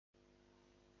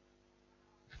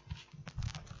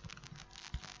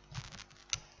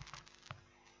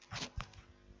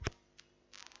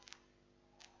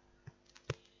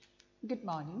Good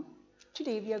morning.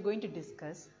 Today we are going to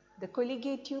discuss the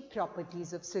colligative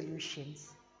properties of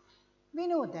solutions. We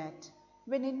know that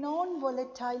when a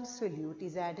non-volatile solute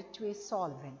is added to a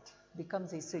solvent,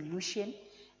 becomes a solution,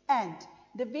 and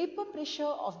the vapor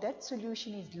pressure of that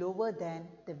solution is lower than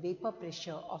the vapor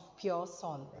pressure of pure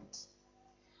solvent.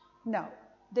 Now,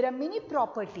 there are many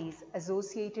properties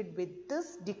associated with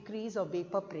this decrease of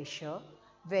vapor pressure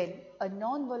when a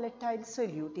non-volatile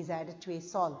solute is added to a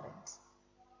solvent.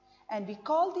 And we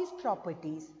call these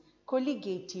properties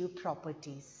colligative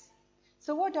properties.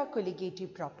 So what are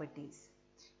colligative properties?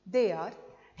 They are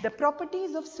the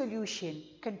properties of solution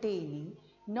containing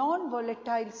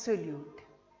non-volatile solute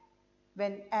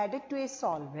when added to a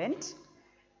solvent.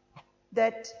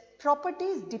 That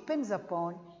properties depends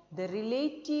upon the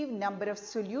relative number of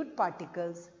solute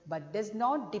particles but does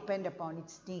not depend upon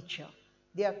its nature.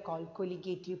 They are called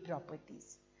colligative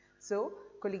properties. So,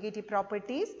 colligative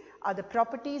properties are the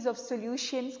properties of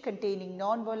solutions containing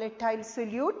non-volatile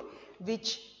solute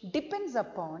which depends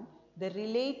upon the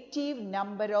relative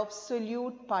number of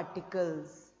solute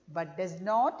particles but does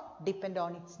not depend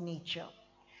on its nature.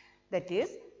 That is,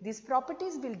 these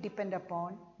properties will depend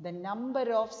upon the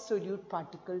number of solute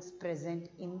particles present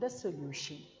in the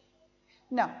solution.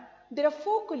 Now, there are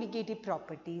four colligative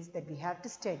properties that we have to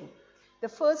study. The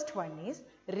first one is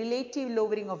relative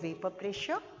lowering of vapor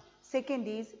pressure. Second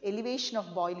is elevation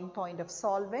of boiling point of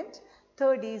solvent.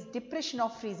 Third is depression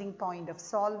of freezing point of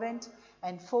solvent.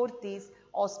 And fourth is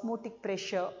osmotic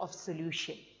pressure of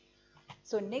solution.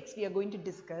 So next we are going to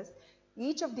discuss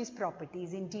each of these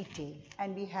properties in detail,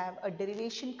 and we have a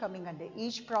derivation coming under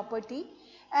each property,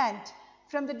 and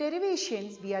from the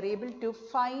derivations we are able to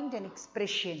find an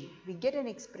expression. We get an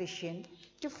expression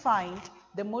to find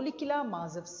the molecular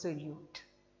mass of solute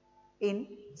in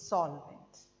solvent.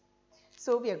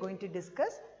 So we are going to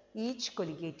discuss each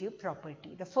colligative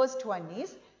property. The first one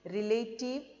is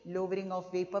relative lowering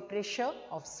of vapor pressure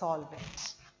of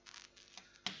solvent.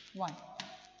 1.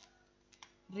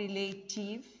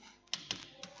 Relative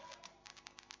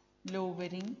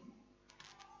lowering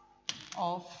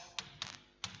of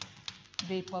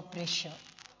vapor pressure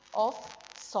of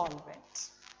solvent.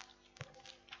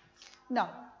 Now,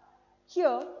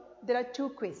 here there are two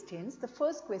questions. The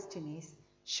first question is,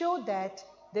 show that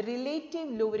the relative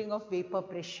lowering of vapor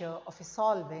pressure of a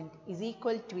solvent is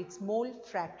equal to its mole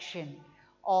fraction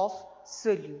of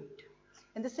solute.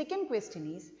 And the second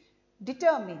question is,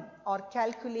 determine or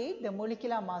calculate the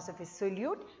molecular mass of a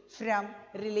solute from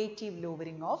relative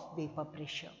lowering of vapor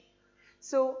pressure.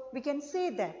 So, we can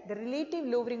say that the relative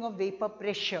lowering of vapor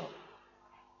pressure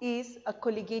is a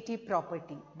colligative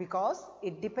property because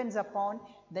it depends upon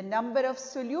the number of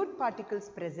solute particles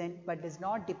present but does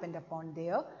not depend upon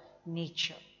their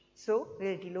nature. So,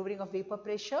 relative lowering of vapor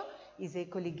pressure is a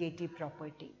colligative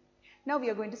property. Now, we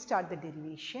are going to start the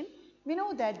derivation. We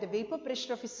know that the vapor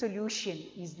pressure of a solution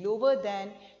is lower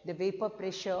than the vapor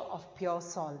pressure of pure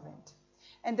solvent.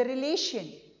 And the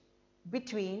relation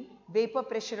between vapor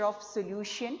pressure of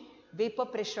solution, vapor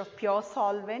pressure of pure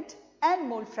solvent and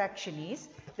mole fraction is,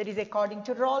 that is according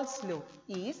to Rawls law,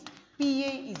 is Pa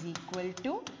is equal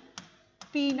to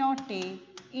P0A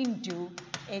into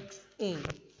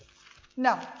XA.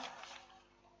 Now,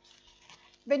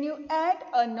 when you add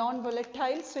a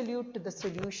non-volatile solute to the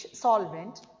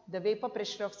solvent, the vapor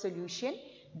pressure of solution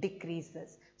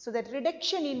decreases. So, that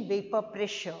reduction in vapor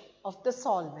pressure of the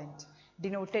solvent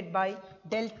denoted by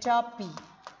delta P.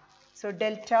 So,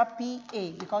 delta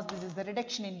Pa, because this is the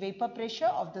reduction in vapor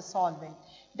pressure of the solvent,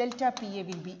 delta Pa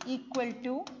will be equal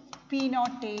to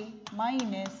P0A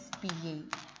minus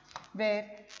Pa, where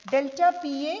delta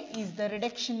Pa is the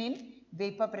reduction in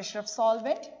vapor pressure of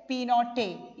solvent,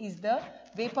 P0A is the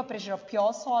vapor pressure of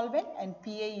pure solvent, and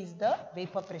Pa is the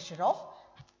vapor pressure of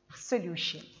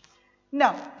solution.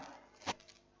 Now,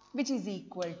 which is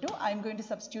equal to, I am going to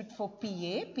substitute for Pa,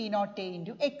 P0A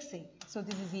into XA. So,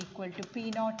 this is equal to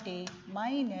P0A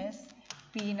minus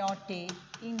P0A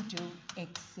into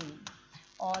XA,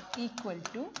 or equal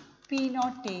to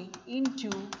P0A into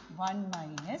 1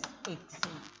 minus XA.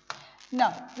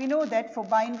 Now, we know that for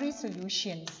binary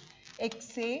solutions,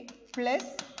 XA plus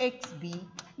XB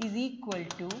is equal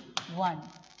to 1.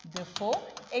 Therefore,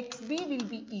 XB will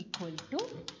be equal to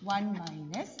 1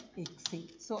 minus XA.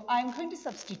 So, I am going to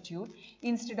substitute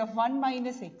instead of 1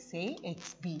 minus XA,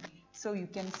 XB. So, you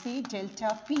can see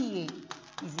delta Pa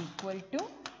is equal to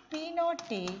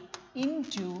P0A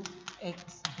into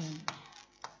XB,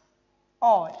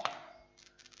 or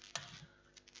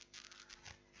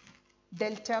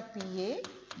delta Pa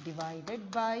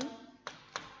divided by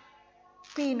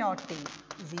P0A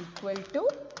is equal to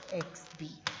XB.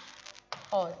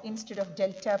 or instead of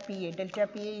delta PA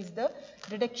is the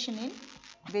reduction in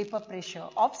vapor pressure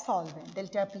of solvent.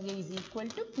 Delta PA is equal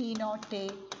to P naught A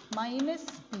minus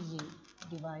PA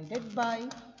divided by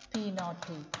P naught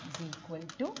A is equal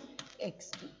to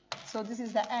XP. So this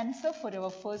is the answer for our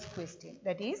first question,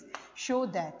 that is, show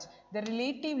that the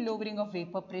relative lowering of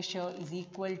vapor pressure is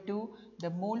equal to the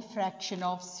mole fraction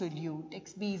of solute.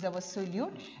 XB is our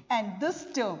solute, and this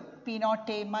term P naught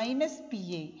A minus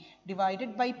PA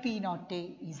divided by P naught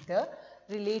A is the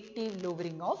relative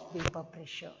lowering of vapor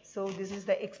pressure. So this is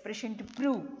the expression to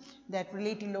prove that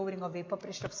relative lowering of vapor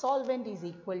pressure of solvent is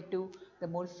equal to the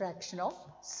mole fraction of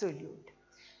solute.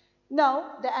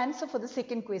 Now the answer for the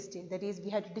second question, that is, we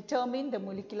have to determine the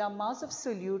molecular mass of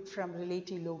solute from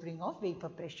relative lowering of vapor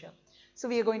pressure. So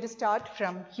we are going to start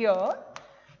from here,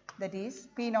 that is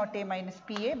P naught A minus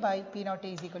PA by P naught A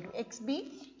is equal to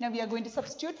XB. Now we are going to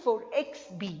substitute for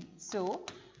XB. So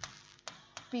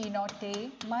P naught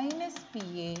A minus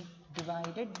PA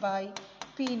divided by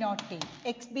P naught A.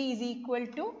 XB is equal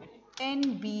to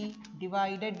NB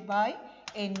divided by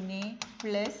Na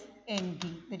plus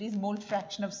ND, that is mole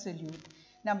fraction of solute.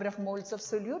 Number of moles of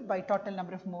solute by total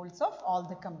number of moles of all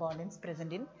the components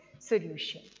present in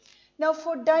solution. Now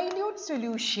for dilute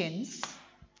solutions,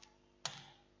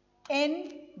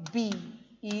 NB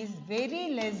is very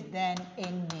less than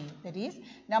Na, that is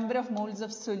number of moles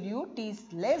of solute is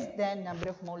less than number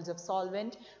of moles of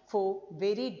solvent for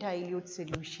very dilute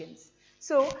solutions.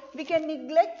 So we can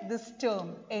neglect this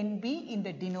term NB in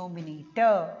the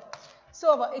denominator.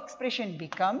 So our expression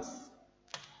becomes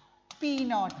P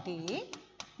naught A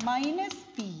minus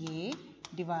PA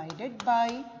divided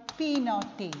by P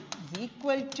naught A is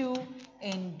equal to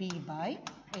NB by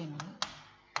Na.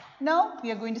 Now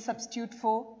we are going to substitute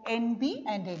for NB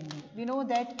and Na. We know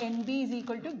that NB is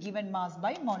equal to given mass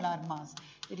by molar mass.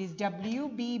 It is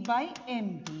WB by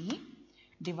MB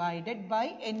divided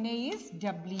by Na is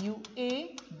WA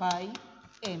by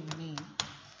Ma.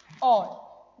 Or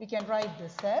we can write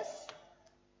this as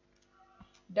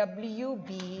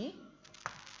WB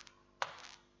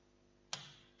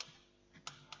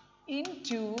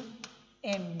into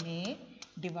Ma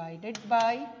divided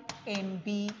by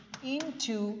MB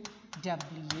into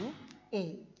WA,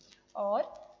 or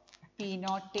P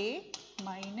naught A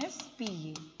minus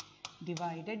PA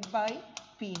divided by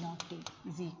P naught A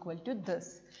is equal to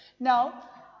this. Now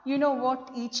you know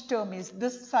what each term is.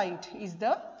 This side is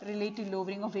the relative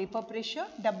lowering of vapor pressure.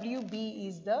 WB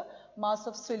is the mass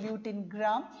of solute in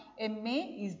gram. Ma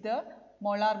is the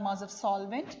molar mass of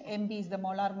solvent. MB is the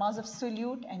molar mass of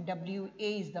solute, and WA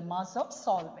is the mass of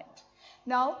solvent.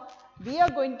 Now we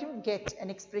are going to get an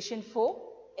expression for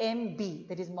MB,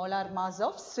 that is molar mass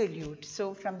of solute.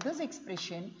 So from this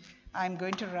expression I am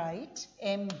going to write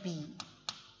MB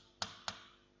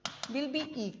will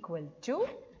be equal to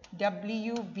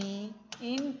WB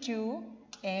into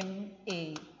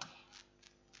MA.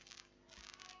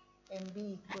 MB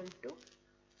equal to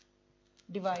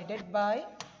divided by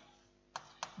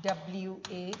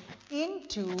WA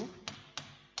into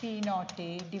P naught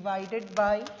A divided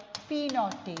by P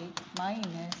naught A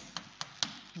minus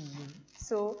PA.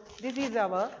 So this is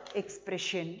our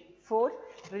expression for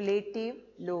relative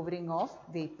lowering of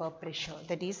vapor pressure,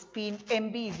 that is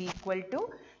MB is equal to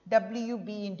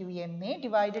WB into MA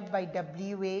divided by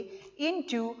WA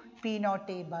into P naught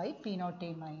A by P naught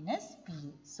A minus PA.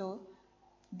 So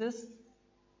this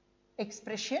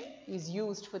expression is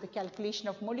used for the calculation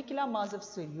of molecular mass of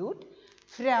solute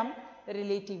from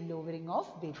relative lowering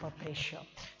of vapor pressure.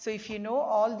 So if you know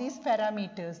all these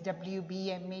parameters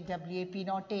WB, MA, WA, P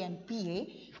naught A and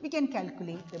PA, we can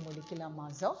calculate the molecular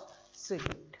mass of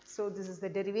solute. So this is the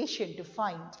derivation to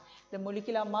find the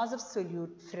molecular mass of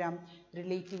solute from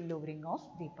relative lowering of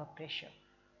vapor pressure.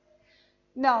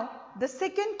 Now the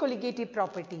second colligative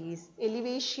property is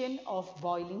elevation of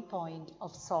boiling point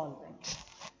of solvent.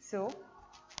 So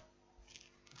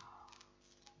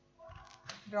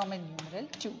Roman numeral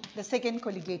 2. The second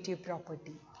colligative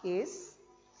property is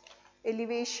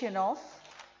elevation of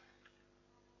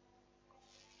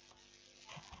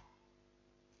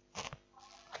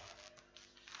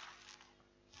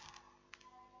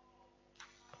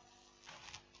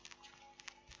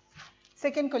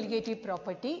second colligative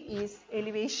property is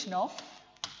elevation of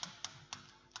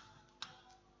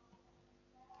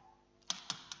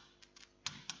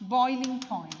boiling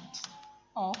point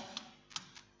of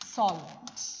solvent.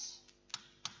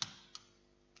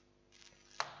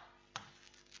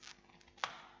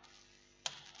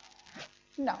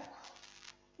 Now,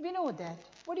 we know that.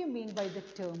 What do you mean by the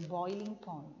term boiling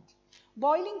point?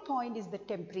 Boiling point is the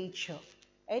temperature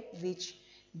at which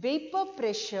vapor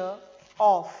pressure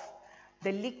of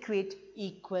the liquid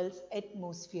equals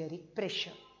atmospheric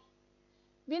pressure.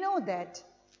 We know that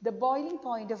the boiling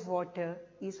point of water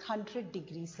is 100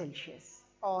 degrees Celsius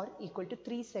or equal to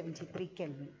 373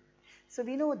 Kelvin. So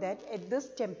we know that at this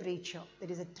temperature, that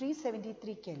is at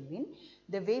 373 Kelvin,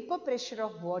 the vapor pressure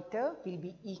of water will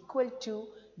be equal to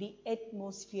the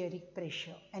atmospheric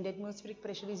pressure, and atmospheric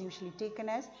pressure is usually taken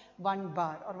as 1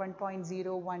 bar or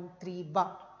 1.013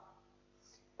 bar.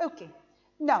 Okay,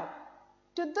 now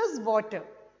to this water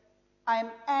I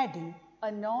am adding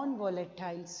a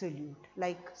non-volatile solute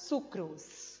like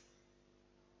sucrose.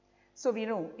 So we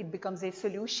know it becomes a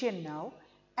solution now,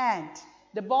 and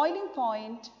the boiling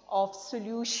point of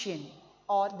solution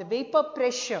or the vapor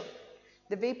pressure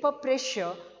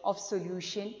of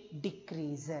solution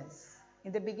decreases.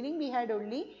 In the beginning we had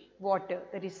only water,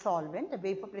 that is solvent, the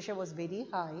vapor pressure was very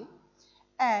high,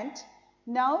 and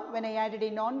now when I added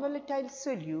a non-volatile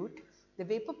solute, the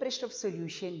vapor pressure of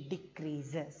solution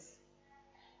decreases.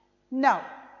 Now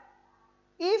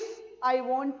if I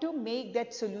want to make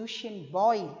that solution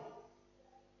boil,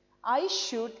 I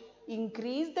should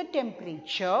increase the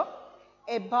temperature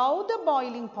above the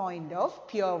boiling point of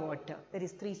pure water, that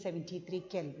is 373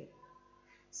 Kelvin.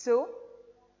 So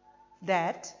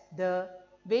that the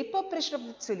vapor pressure of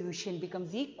the solution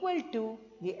becomes equal to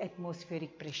the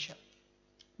atmospheric pressure.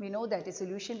 We know that a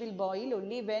solution will boil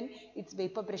only when its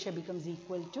vapor pressure becomes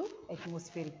equal to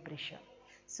atmospheric pressure.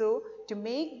 So to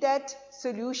make that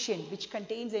solution which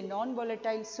contains a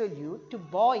non-volatile solute to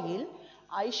boil,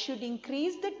 I should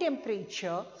increase the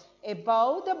temperature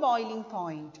above the boiling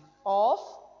point of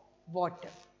water,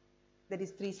 that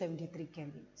is 373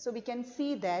 Kelvin. So we can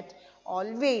see that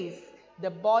always the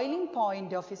boiling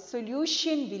point of a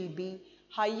solution will be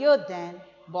higher than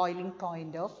boiling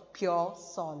point of pure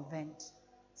solvent.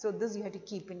 So this you have to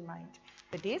keep in mind,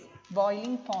 that is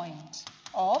boiling point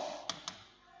of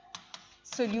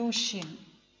solution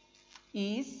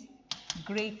is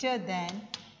greater than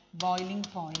boiling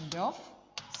point of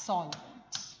solvent.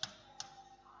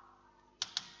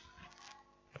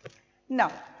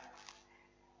 Now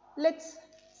let's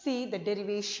see the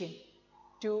derivation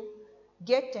to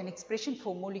get an expression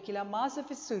for molecular mass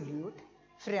of a solute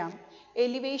from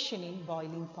elevation in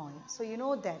boiling point. So you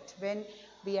know that when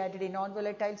we added a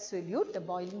non-volatile solute, the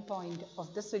boiling point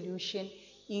of the solution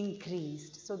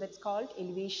increased. So that's called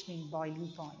elevation in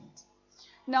boiling point.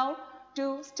 Now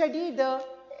to study the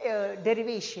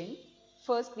derivation,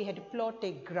 first we had to plot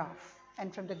a graph,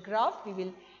 and from the graph we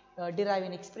will derive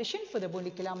an expression for the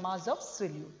molecular mass of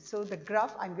solute. So the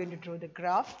graph, I am going to draw the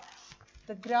graph.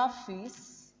 The graph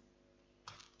is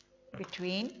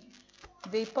between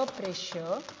vapor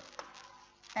pressure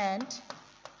and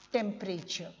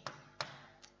temperature.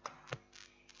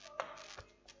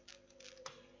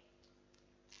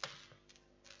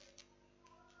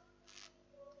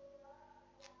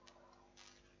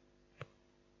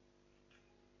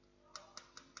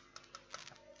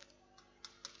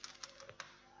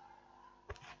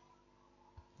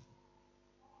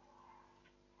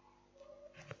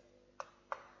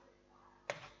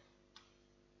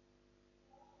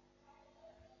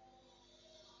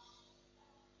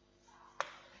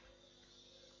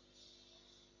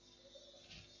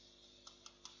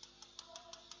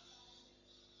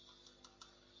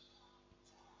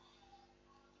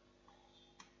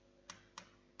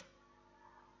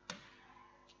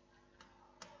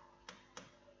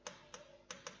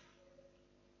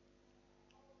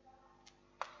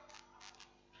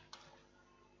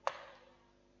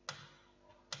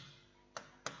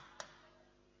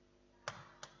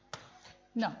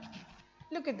 Now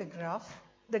look at the graph.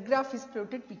 The graph is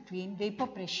plotted between vapor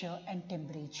pressure and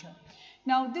temperature.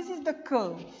 Now this is the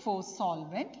curve for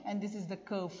solvent and this is the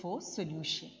curve for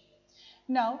solution.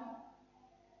 Now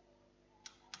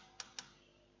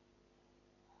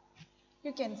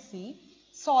you can see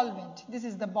solvent, this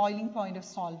is the boiling point of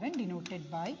solvent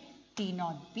denoted by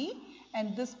T0B,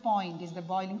 and this point is the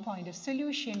boiling point of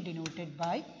solution denoted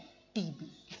by TB.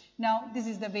 Now this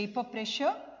is the vapor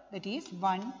pressure, that is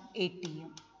 1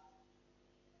 atm.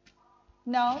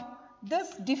 Now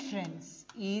this difference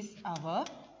is our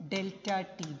delta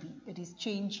TB, that is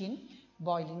change in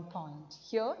boiling point.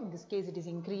 Here in this case it is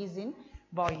increase in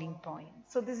boiling point.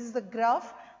 So this is the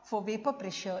graph for vapor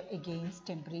pressure against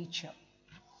temperature.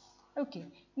 Okay,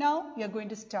 now we are going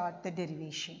to start the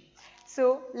derivation.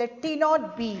 So let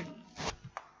T0 be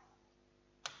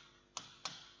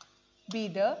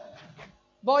the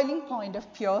boiling point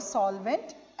of pure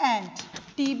solvent and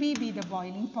TB be the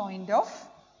boiling point of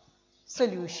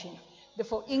solution.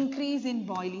 Therefore, increase in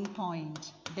boiling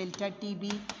point delta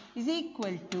TB is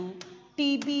equal to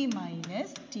TB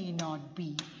minus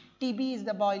T0B. Tb is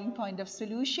the boiling point of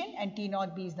solution and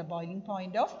T0b is the boiling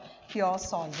point of pure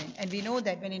solvent. And we know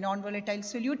that when a non-volatile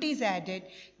solute is added,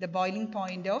 the boiling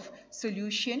point of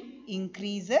solution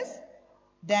increases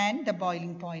than the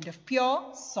boiling point of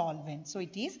pure solvent. So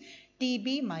it is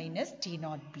Tb minus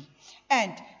T0b.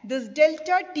 And this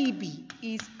delta Tb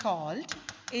is called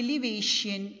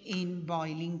elevation in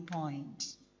boiling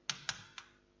point.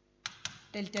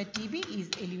 Delta Tb is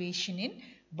elevation in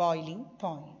boiling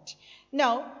point.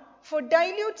 Now, for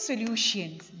dilute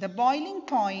solutions, the boiling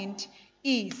point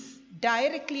is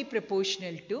directly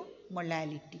proportional to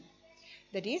molality.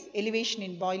 That is, elevation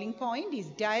in boiling point is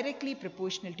directly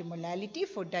proportional to molality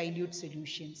for dilute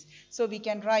solutions. So, we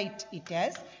can write it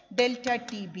as delta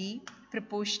Tb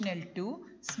proportional to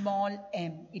small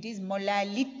m. It is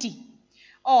molality.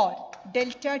 Or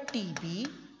delta Tb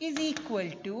is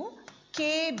equal to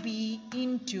Kb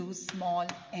into small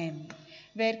m,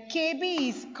 where Kb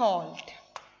is called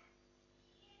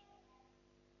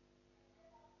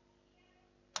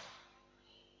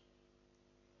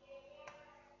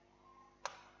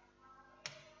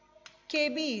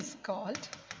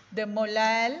the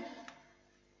molal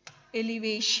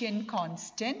elevation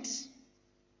constant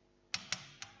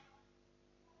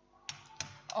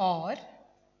or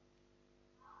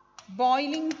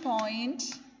boiling point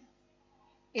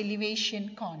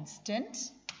elevation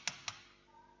constant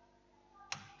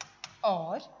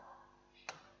or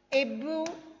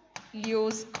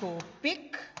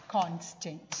ebullioscopic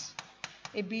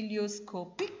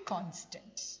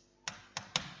constant.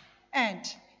 And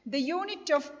the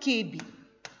unit of Kb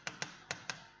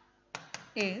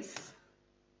is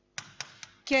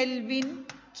Kelvin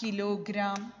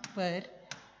kilogram per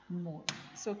mole.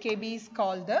 So Kb is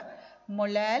called the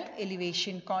molal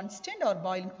elevation constant or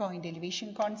boiling point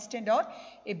elevation constant or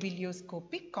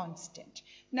ebullioscopic constant.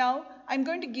 Now I am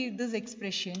going to give this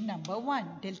expression number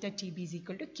 1, delta Tb is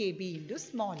equal to Kb into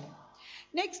small m.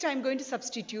 Next I am going to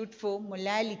substitute for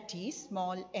molality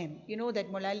small m. You know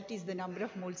that molality is the number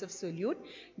of moles of solute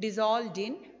dissolved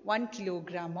in 1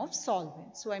 kilogram of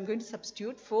solvent. So I am going to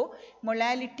substitute for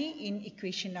molality in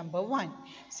equation number 1.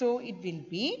 So it will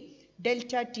be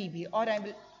delta Tb, or I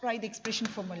will write the expression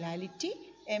for molality.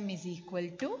 M is equal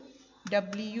to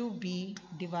Wb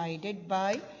divided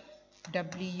by Wa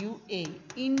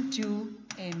into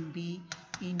Mb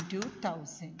into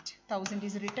 1000. 1000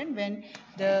 is written when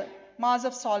the mass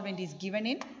of solvent is given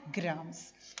in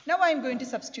grams. Now I am going to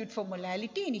substitute for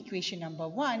molality in equation number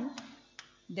 1.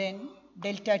 Then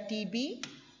delta Tb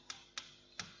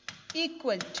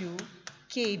equal to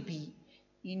Kb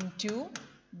into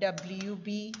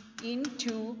Wb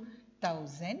into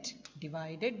 1000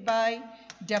 divided by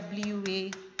Wa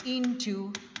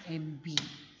into Mb.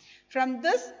 From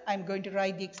this, I am going to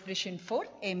write the expression for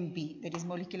Mb, that is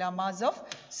molecular mass of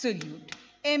solute.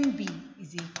 Mb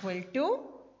is equal to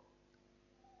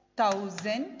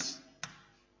 1000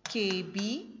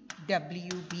 Kb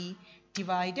Wb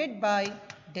divided by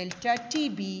delta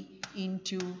Tb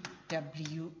into Wa.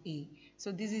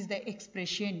 So this is the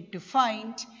expression to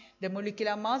find the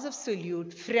molecular mass of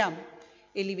solute from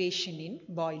elevation in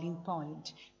boiling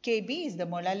point. Kb is the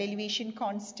molar elevation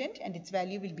constant and its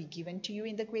value will be given to you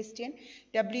in the question.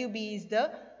 Wb is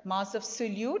the mass of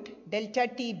solute. Delta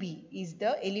Tb is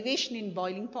the elevation in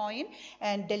boiling point,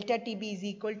 and delta Tb is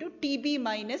equal to Tb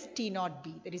minus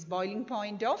T0b, that is boiling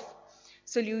point of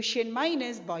solution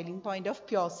minus boiling point of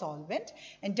pure solvent,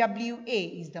 and Wa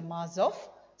is the mass of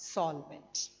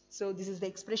solvent. So this is the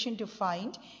expression to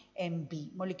find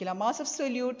Mb, molecular mass of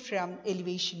solute from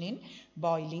elevation in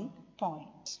boiling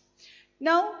point.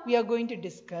 Now we are going to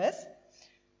discuss,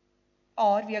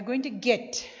 or we are going to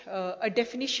get a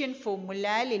definition for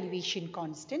molal elevation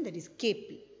constant, that is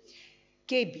Kb.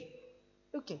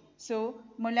 Okay, so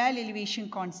molal elevation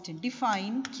constant,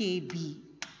 define Kb.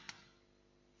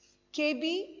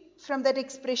 Kb, from that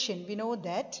expression we know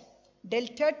that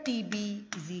delta Tb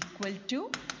is equal to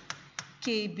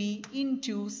Kb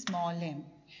into small m.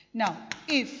 Now,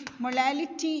 if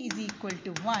molality is equal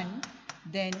to 1,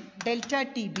 then delta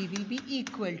Tb will be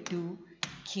equal to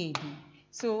Kb.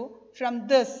 So, from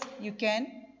this you can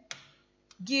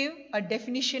give a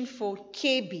definition for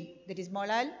Kb, that is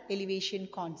molar elevation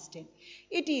constant.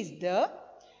 It is the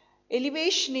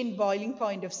elevation in boiling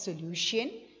point of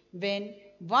solution when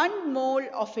 1 mole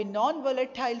of a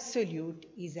non-volatile solute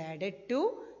is added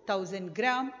to 1000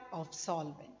 gram of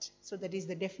solvent. So that is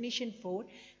the definition for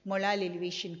molar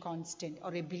elevation constant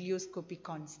or ebullioscopic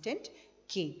constant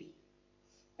Kb.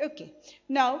 Okay.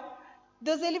 Now,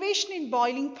 this elevation in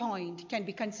boiling point can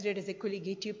be considered as a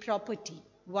colligative property.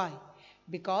 Why?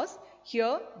 because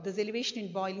here this elevation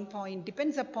in boiling point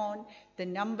depends upon the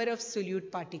number of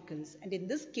solute particles, and in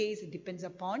this case it depends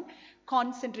upon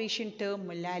concentration term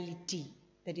molality,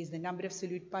 that is the number of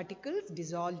solute particles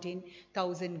dissolved in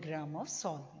 1000 gram of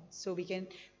solvent. So we can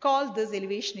call this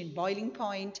elevation in boiling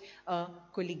point a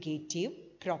colligative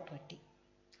property.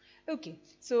 Okay,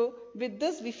 so with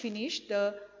this we finish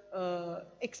the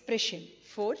expression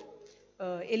for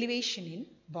elevation in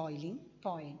boiling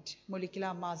point,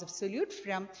 molecular mass of solute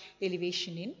from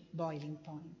elevation in boiling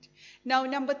point. Now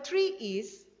number 3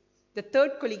 is, the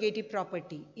third colligative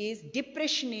property is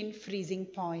depression in freezing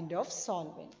point of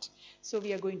solvent. So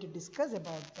we are going to discuss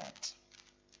about that.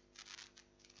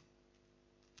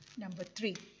 Number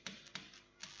 3,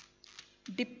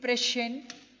 depression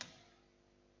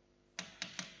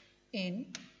in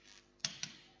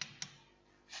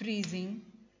freezing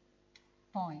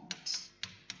point.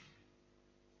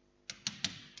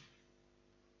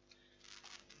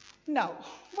 Now,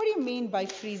 what do you mean by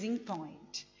freezing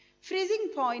point?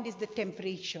 Freezing point is the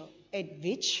temperature at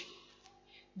which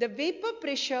the vapor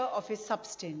pressure of a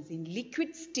substance in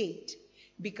liquid state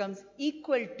becomes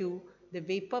equal to the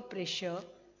vapor pressure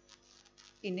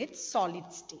in its solid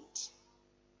state.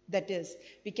 That is,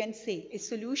 we can say a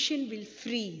solution will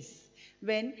freeze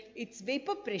when its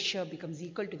vapor pressure becomes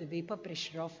equal to the vapor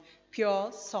pressure of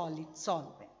pure solid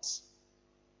solvent.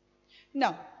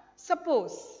 Now,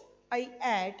 suppose I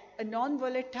add a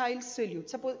non-volatile solute.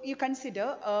 Suppose you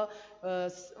consider a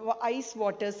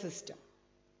ice-water system,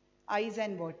 ice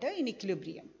and water in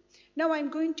equilibrium. Now I am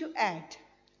going to add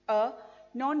a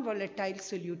non-volatile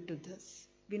solute to this.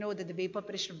 We know that the vapor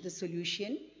pressure of the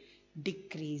solution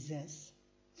decreases.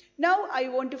 Now I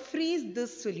want to freeze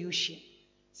this solution.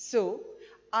 So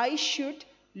I should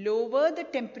lower the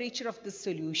temperature of the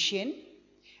solution,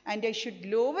 and I should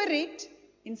lower it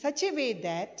in such a way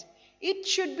that it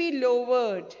should be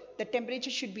lowered, the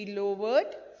temperature should be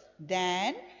lowered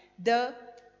than the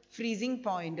freezing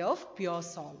point of pure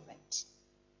solvent.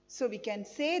 So we can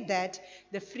say that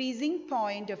the freezing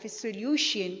point of a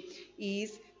solution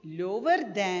is lower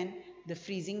than the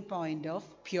freezing point of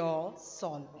pure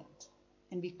solvent,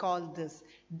 and we call this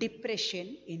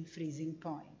depression in freezing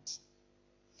point.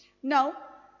 Now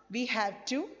we have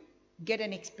to get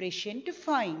an expression to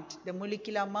find the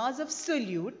molecular mass of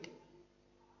solute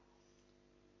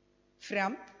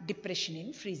from depression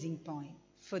in freezing point.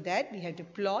 For that we have to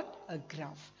plot a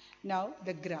graph. Now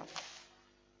the graph.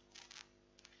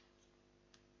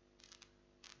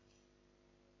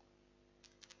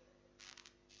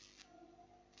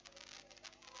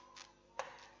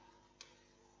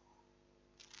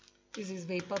 This is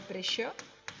vapor pressure.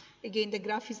 Again the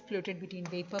graph is plotted between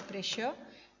vapor pressure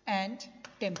and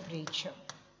temperature.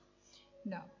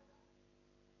 Now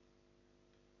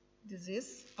this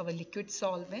is our liquid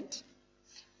solvent,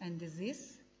 and this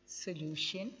is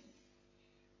solution,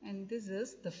 and this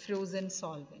is the frozen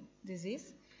solvent. This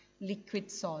is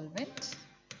liquid solvent,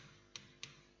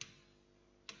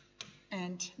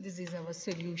 and this is our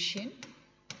solution.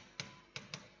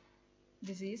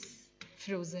 This is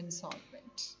frozen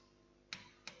solvent.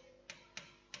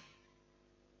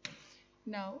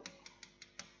 Now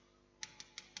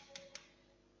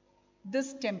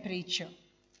this temperature,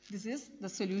 this is the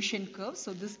solution curve.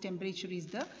 So this temperature is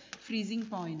the freezing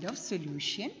point of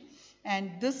solution,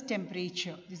 and this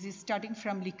temperature, this is starting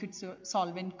from liquid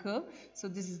solvent curve. So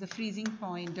this is the freezing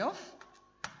point of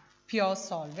pure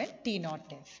solvent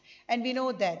T0F, and we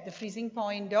know that the freezing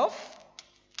point of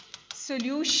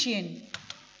solution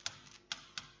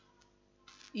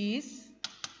is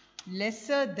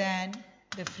lesser than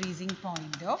the freezing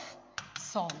point of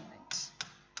solvent.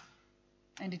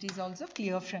 And it is also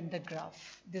clear from the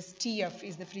graph. This TF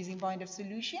is the freezing point of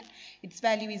solution. Its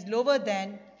value is lower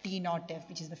than T0F,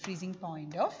 which is the freezing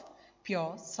point of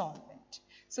pure solvent.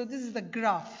 So this is the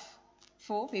graph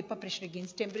for vapor pressure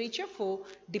against temperature for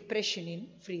depression in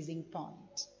freezing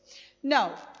point.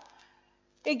 Now,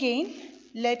 again,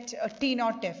 let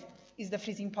T0F is the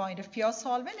freezing point of pure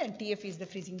solvent and TF is the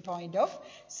freezing point of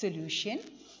solution.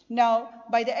 Now,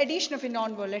 by the addition of a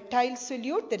non-volatile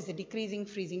solute, there is a decreasing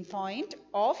freezing point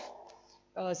of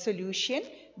solution.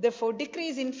 Therefore,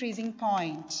 decrease in freezing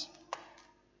point,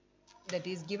 that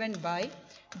is given by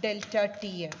delta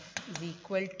TF is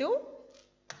equal to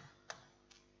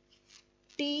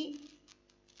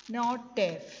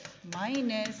T0F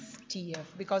minus TF,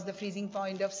 because the freezing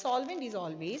point of solvent is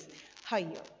always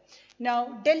higher.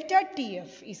 Now, delta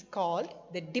TF is called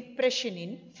the depression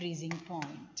in freezing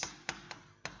point.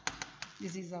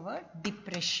 This is our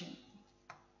depression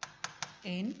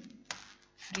in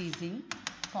freezing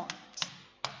point.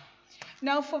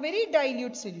 Now, for very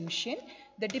dilute solution,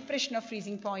 the depression of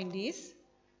freezing point is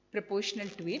proportional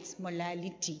to its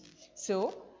molality.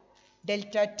 So,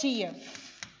 delta TF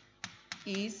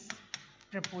is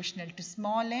proportional to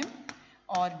small m,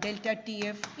 or delta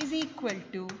TF is equal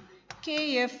to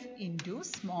Kf into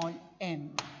small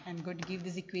m. I am going to give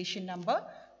this equation number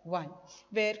 1,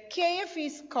 where Kf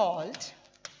is called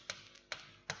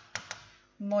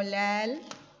molal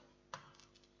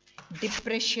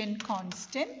depression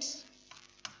constant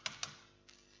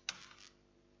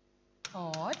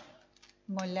or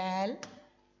molal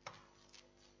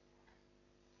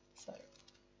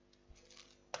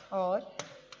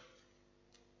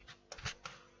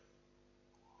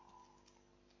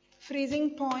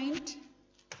freezing point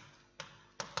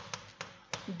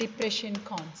depression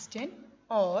constant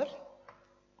or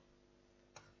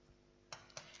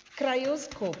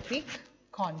cryoscopic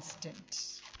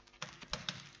constant.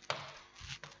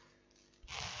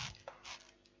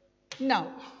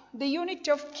 Now, the unit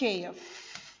of Kf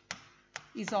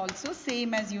is also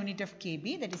same as unit of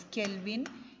Kb, that is Kelvin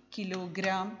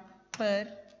kilogram per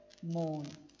mole.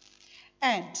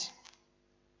 And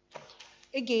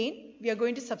again, we are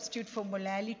going to substitute for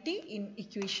molality in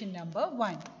equation number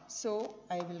 1. So,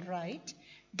 I will write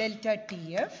delta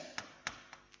TF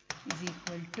is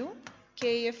equal to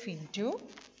Kf into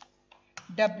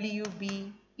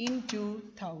Wb into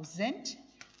 1000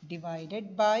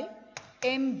 divided by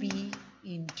Mb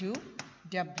into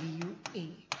Wa.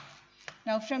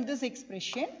 Now, from this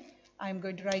expression, I am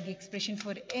going to write the expression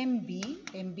for Mb.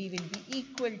 Mb will be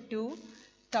equal to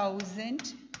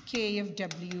 1000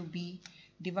 KfWb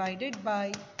divided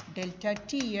by delta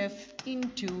TF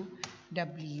into Wa.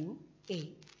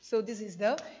 So, this is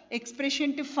the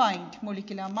expression to find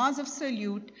molecular mass of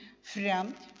solute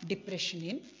from depression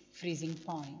in freezing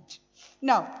point.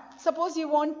 Now, suppose you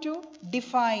want to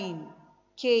define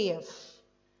Kf.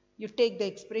 You take the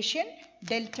expression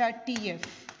delta TF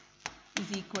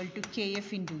is equal to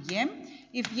Kf into m.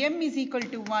 If m is equal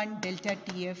to 1, delta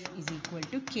Tf is equal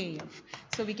to Kf.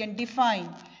 So, we can define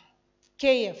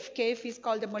Kf. Kf is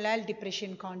called the molal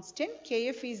depression constant.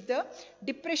 Kf is the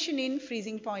depression in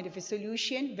freezing point of a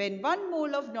solution when 1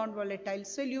 mole of non-volatile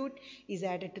solute is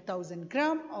added to 1000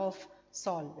 gram of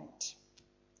solvent.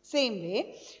 Same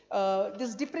way,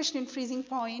 this depression in freezing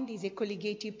point is a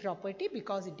colligative property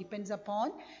because it depends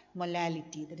upon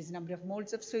molality, that is number of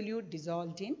moles of solute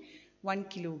dissolved in 1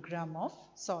 kilogram of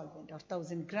solvent or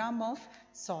 1000 gram of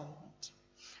solvent.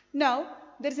 Now,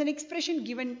 there is an expression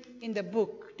given in the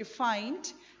book to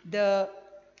find the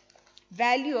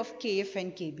value of Kf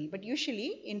and Kb, but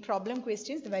usually in problem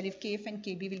questions the value of Kf and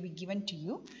Kb will be given to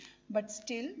you, but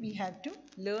still we have to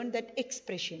learn that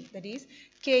expression, that is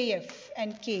Kf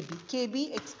and Kb.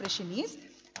 Kb expression is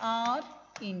R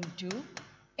into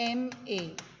Ma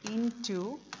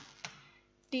into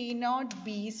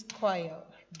T0b square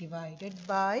divided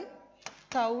by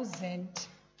 1000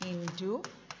 into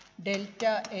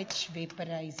delta H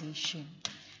vaporization.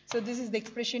 So, this is the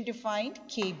expression to find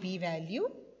Kb value,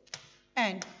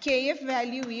 and Kf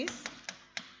value is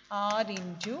R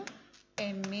into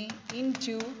Ma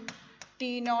into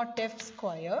T0f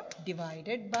square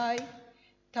divided by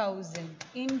 1000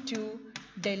 into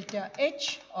delta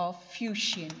H of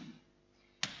fusion.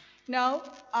 Now,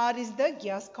 R is the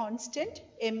gas constant,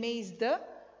 Ma is the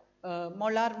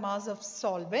molar mass of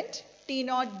solvent,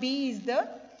 T0b is the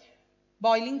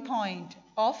boiling point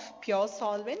of pure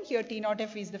solvent. Here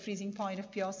T0f is the freezing point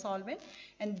of pure solvent,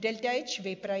 and delta H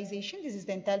vaporization, this is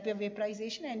the enthalpy of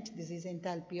vaporization and this is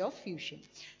enthalpy of fusion.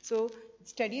 So,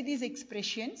 study these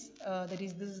expressions, that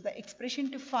is this is the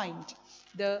expression to find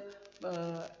the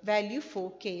value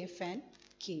for Kf and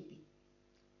Kb.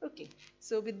 Okay.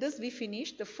 So, with this we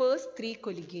finish the first 3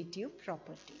 colligative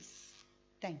properties.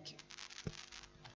 Thank you.